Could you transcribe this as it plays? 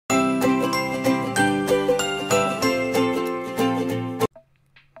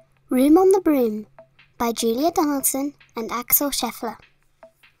Room on the Broom by Julia Donaldson and Axel Scheffler.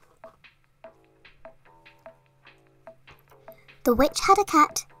 The witch had a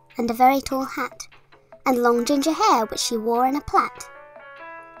cat and a very tall hat, and long ginger hair which she wore in a plait.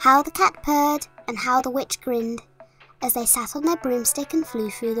 How the cat purred and how the witch grinned, as they sat on their broomstick and flew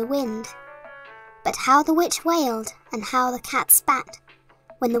through the wind. But how the witch wailed and how the cat spat,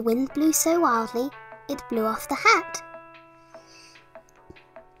 when the wind blew so wildly it blew off the hat.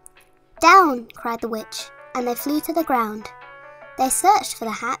 "Down!" cried the witch, and they flew to the ground. They searched for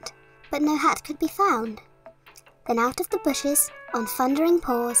the hat, but no hat could be found. Then out of the bushes, on thundering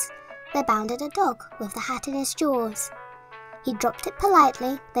paws, there bounded a dog with the hat in his jaws. He dropped it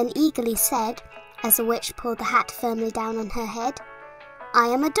politely, then eagerly said, as the witch pulled the hat firmly down on her head, "I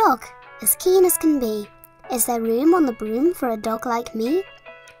am a dog, as keen as can be. Is there room on the broom for a dog like me?"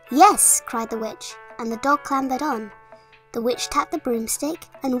 "Yes!" cried the witch, and the dog clambered on. The witch tapped the broomstick,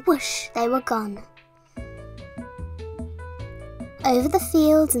 and whoosh, they were gone. Over the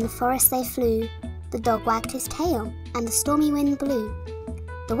fields and the forest they flew. The dog wagged his tail, and the stormy wind blew.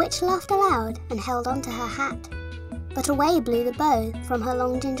 The witch laughed aloud and held on to her hat, but away blew the bow from her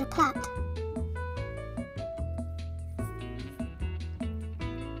long ginger plait.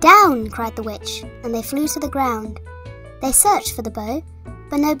 "Down!" cried the witch, and they flew to the ground. They searched for the bow,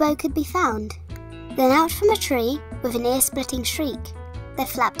 but no bow could be found. Then out from a tree, with an ear-splitting shriek, there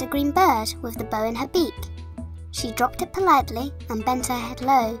flapped a green bird with the bow in her beak. She dropped it politely and bent her head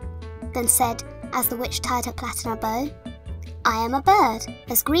low, then said, as the witch tied her plait in a bow, "I am a bird,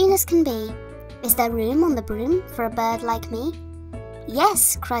 as green as can be. Is there room on the broom for a bird like me?"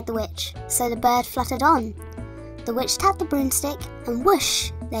 "Yes!" cried the witch, so the bird fluttered on. The witch tapped the broomstick, and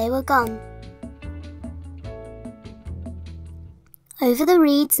whoosh, they were gone. Over the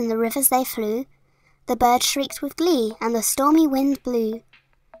reeds and the rivers they flew. The bird shrieked with glee, and the stormy wind blew.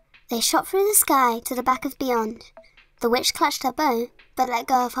 They shot through the sky to the back of beyond. The witch clutched her bow, but let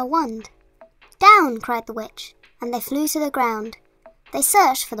go of her wand. "Down!" cried the witch, and they flew to the ground. They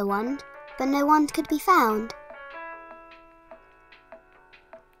searched for the wand, but no wand could be found.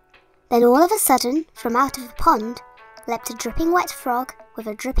 Then all of a sudden, from out of a pond, leapt a dripping wet frog with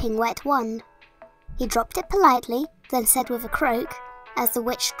a dripping wet wand. He dropped it politely, then said with a croak, as the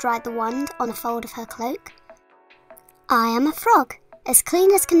witch dried the wand on a fold of her cloak, "I am a frog, as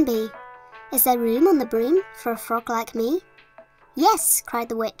clean as can be. Is there room on the broom for a frog like me?" "Yes!" cried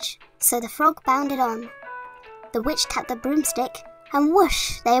the witch, so the frog bounded on. The witch tapped the broomstick, and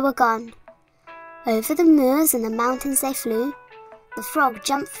whoosh, they were gone. Over the moors and the mountains they flew. The frog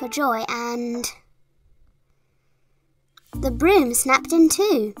jumped for joy, and the broom snapped in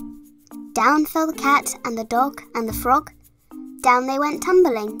two. Down fell the cat and the dog and the frog. Down they went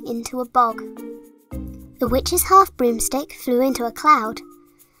tumbling into a bog. The witch's half broomstick flew into a cloud,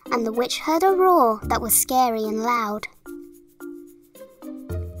 and the witch heard a roar that was scary and loud.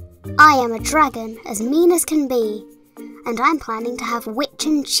 "I am a dragon, as mean as can be, and I'm planning to have witch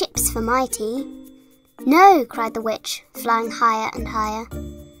and chips for my tea." "No!" cried the witch, flying higher and higher.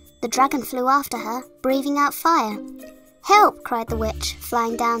 The dragon flew after her, breathing out fire. "Help!" cried the witch,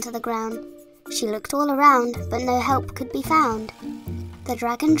 flying down to the ground. She looked all around, but no help could be found. The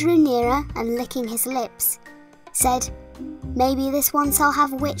dragon drew nearer, and licking his lips, said, "Maybe this once I'll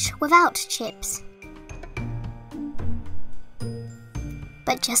have witch without chips."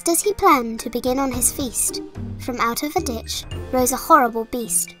 But just as he planned to begin on his feast, from out of a ditch rose a horrible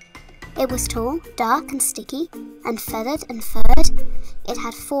beast. It was tall, dark and sticky, and feathered and furred. It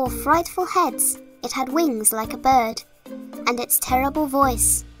had 4 frightful heads, it had wings like a bird, and its terrible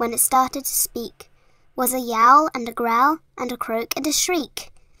voice, when it started to speak, was a yowl and a growl and a croak and a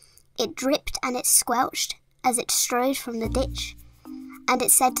shriek. It dripped and it squelched as it strode from the ditch, and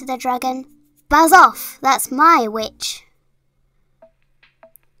it said to the dragon, "Buzz off, that's my witch."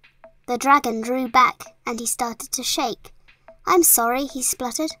 The dragon drew back, and he started to shake. "I'm sorry," he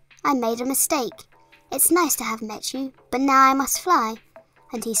spluttered, "I made a mistake. It's nice to have met you, but now I must fly."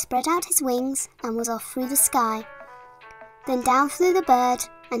 And he spread out his wings and was off through the sky. Then down flew the bird,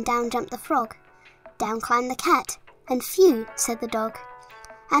 and down jumped the frog. Down climbed the cat, and "Phew," said the dog.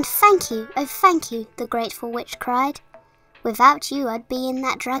 "And thank you, oh thank you," the grateful witch cried. "Without you I'd be in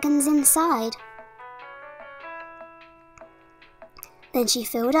that dragon's inside." Then she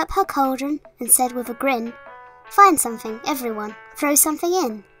filled up her cauldron and said with a grin, "Find something, everyone, throw something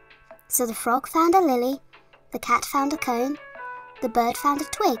in." So the frog found a lily, the cat found a cone, the bird found a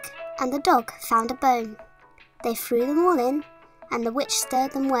twig, and the dog found a bone. They threw them all in, and the witch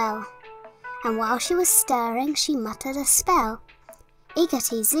stirred them well. And while she was stirring, she muttered a spell.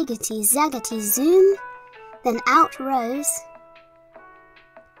 Iggity, ziggity, zaggity, zoom. Then out rose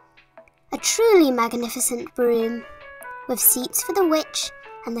A truly magnificent broom, with seats for the witch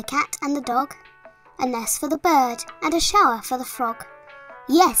and the cat and the dog, a nest for the bird and a shower for the frog.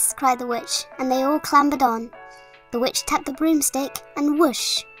 Yes, cried the witch, and they all clambered on. The witch tapped the broomstick, and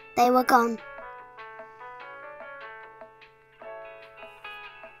whoosh, they were gone.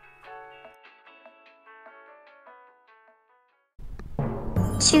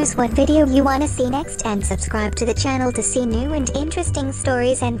 Choose what video you want to see next and subscribe to the channel to see new and interesting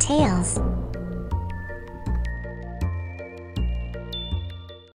stories and tales.